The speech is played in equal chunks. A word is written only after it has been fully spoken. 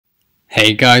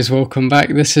Hey guys, welcome back.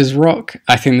 This is Rock.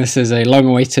 I think this is a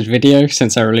long-awaited video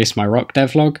since I released my Rock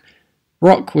devlog.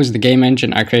 Rock was the game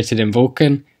engine I created in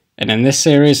Vulkan, and in this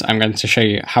series I'm going to show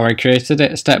you how I created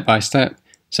it step by step.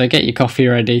 So get your coffee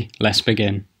ready, let's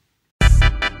begin.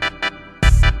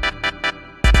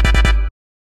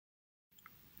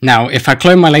 Now, if I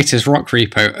clone my latest Rock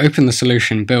repo, open the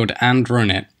solution, build and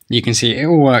run it, you can see it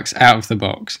all works out of the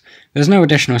box. There's no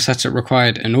additional setup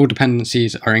required and all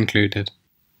dependencies are included.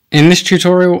 In this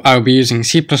tutorial, I will be using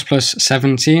C++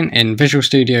 17 in Visual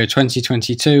Studio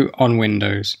 2022 on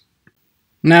Windows.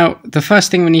 Now, the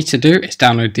first thing we need to do is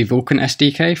download the Vulkan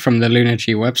SDK from the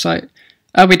LunaG website.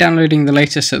 I'll be downloading the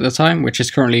latest at the time, which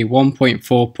is currently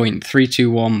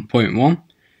 1.4.321.1.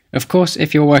 Of course,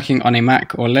 if you're working on a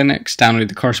Mac or Linux, download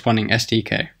the corresponding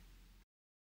SDK.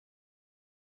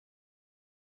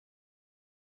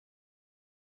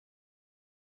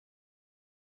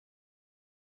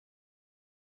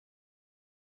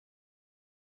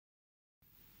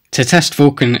 To test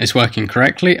Vulkan is working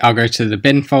correctly, I'll go to the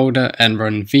bin folder and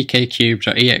run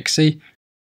vkcube.exe,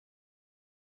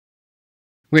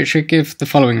 which should give the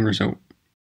following result.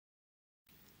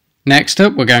 Next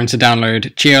up, we're going to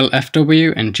download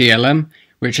GLFW and GLM,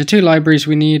 which are two libraries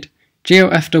we need.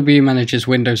 GLFW manages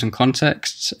windows and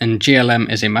contexts, and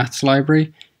GLM is a maths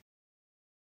library.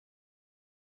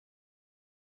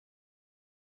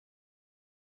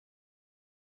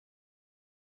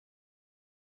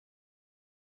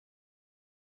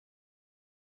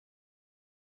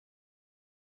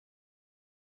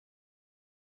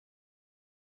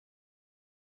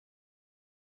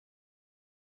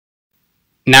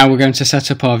 Now we're going to set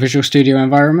up our Visual Studio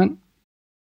environment.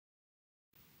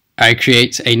 I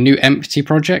create a new empty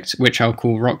project, which I'll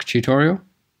call Rock Tutorial.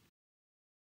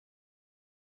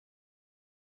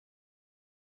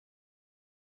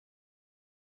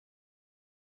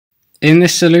 In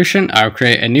this solution, I'll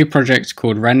create a new project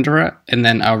called Renderer, and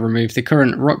then I'll remove the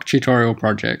current Rock Tutorial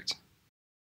project.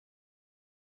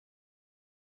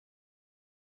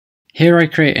 Here I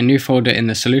create a new folder in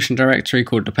the solution directory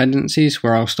called Dependencies,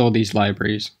 where I'll store these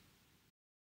libraries.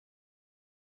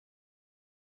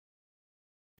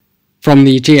 From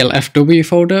the GLFW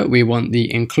folder, we want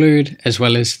the include as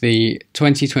well as the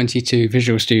 2022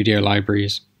 Visual Studio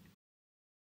libraries.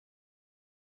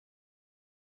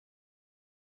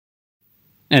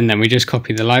 And then we just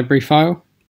copy the library file.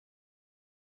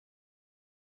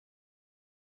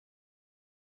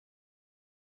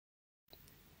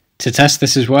 To test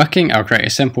this is working, I'll create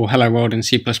a simple hello world in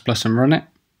C++ and run it.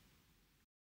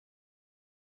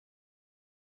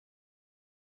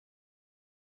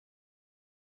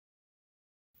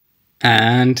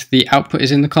 And the output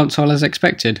is in the console as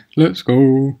expected. Let's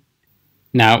go!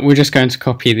 Now we're just going to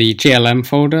copy the GLM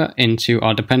folder into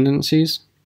our dependencies.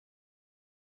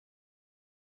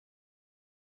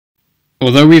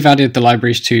 Although we've added the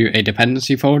libraries to a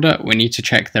dependency folder, we need to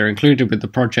check they're included with the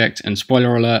project, and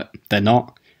spoiler alert, they're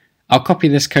not. I'll copy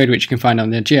this code, which you can find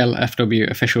on the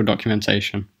GLFW official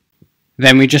documentation.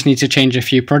 Then we just need to change a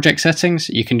few project settings.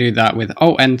 You can do that with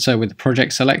Alt-Enter with the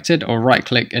project selected, or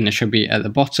right-click and it should be at the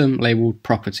bottom labelled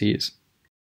Properties.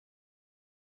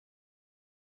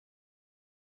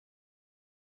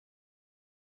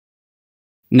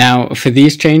 Now for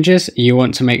these changes, you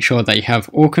want to make sure that you have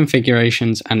all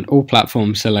configurations and all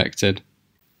platforms selected.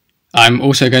 I'm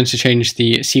also going to change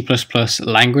the C++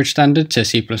 language standard to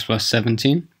C++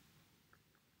 17.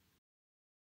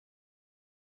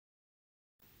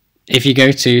 If you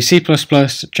go to C++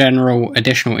 General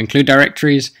Additional Include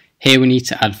Directories, here we need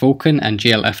to add Vulkan and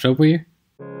GLFW.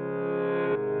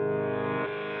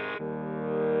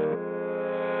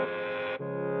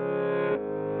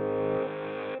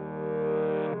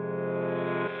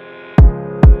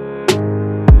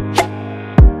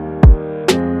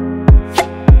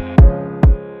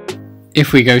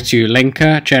 If we go to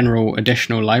Linker General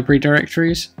Additional Library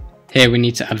Directories, here we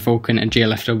need to add Vulkan and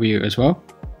GLFW as well.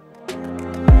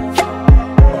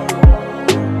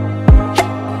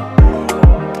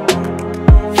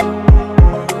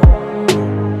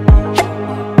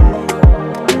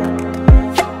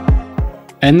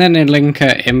 And then in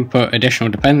Linker Input Additional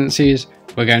Dependencies,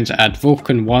 we're going to add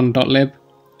vulkan1.lib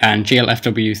and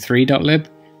glfw3.lib,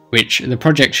 which the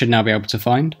project should now be able to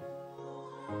find.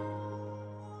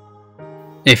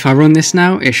 If I run this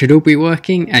now, it should all be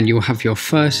working and you'll have your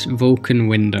first Vulkan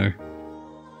window.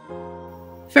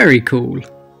 Very cool.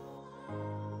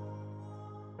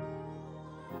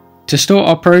 To store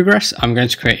our progress, I'm going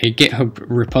to create a GitHub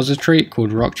repository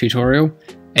called Rock Tutorial,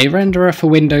 a renderer for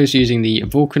Windows using the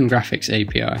Vulkan Graphics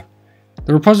API.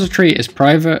 The repository is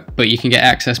private, but you can get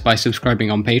access by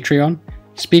subscribing on Patreon.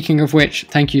 Speaking of which,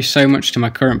 thank you so much to my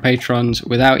current patrons.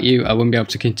 Without you, I wouldn't be able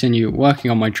to continue working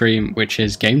on my dream, which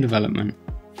is game development.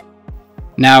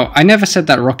 Now, I never said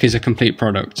that Rock is a complete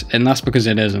product, and that's because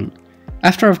it isn't.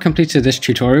 After I've completed this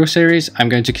tutorial series, I'm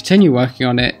going to continue working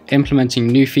on it, implementing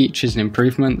new features and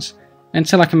improvements,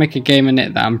 until I can make a game in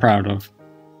it that I'm proud of.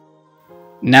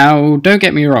 Now, don't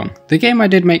get me wrong, the game I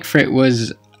did make for it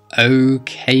was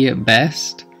okay at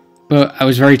best, but I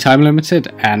was very time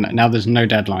limited, and now there's no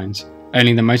deadlines,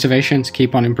 only the motivation to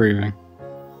keep on improving.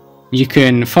 You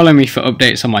can follow me for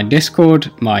updates on my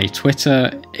Discord, my Twitter,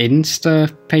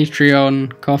 Insta,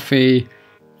 Patreon, Coffee,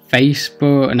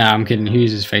 Facebook. Nah, I'm kidding, who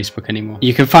uses Facebook anymore?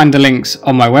 You can find the links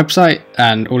on my website,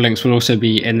 and all links will also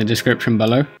be in the description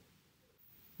below.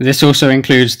 This also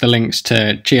includes the links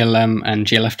to GLM and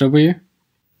GLFW.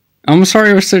 I'm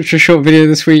sorry it was such a short video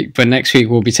this week, but next week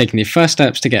we'll be taking the first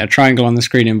steps to get a triangle on the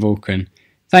screen in Vulkan.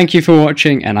 Thank you for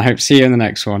watching, and I hope to see you in the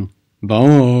next one.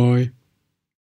 Bye!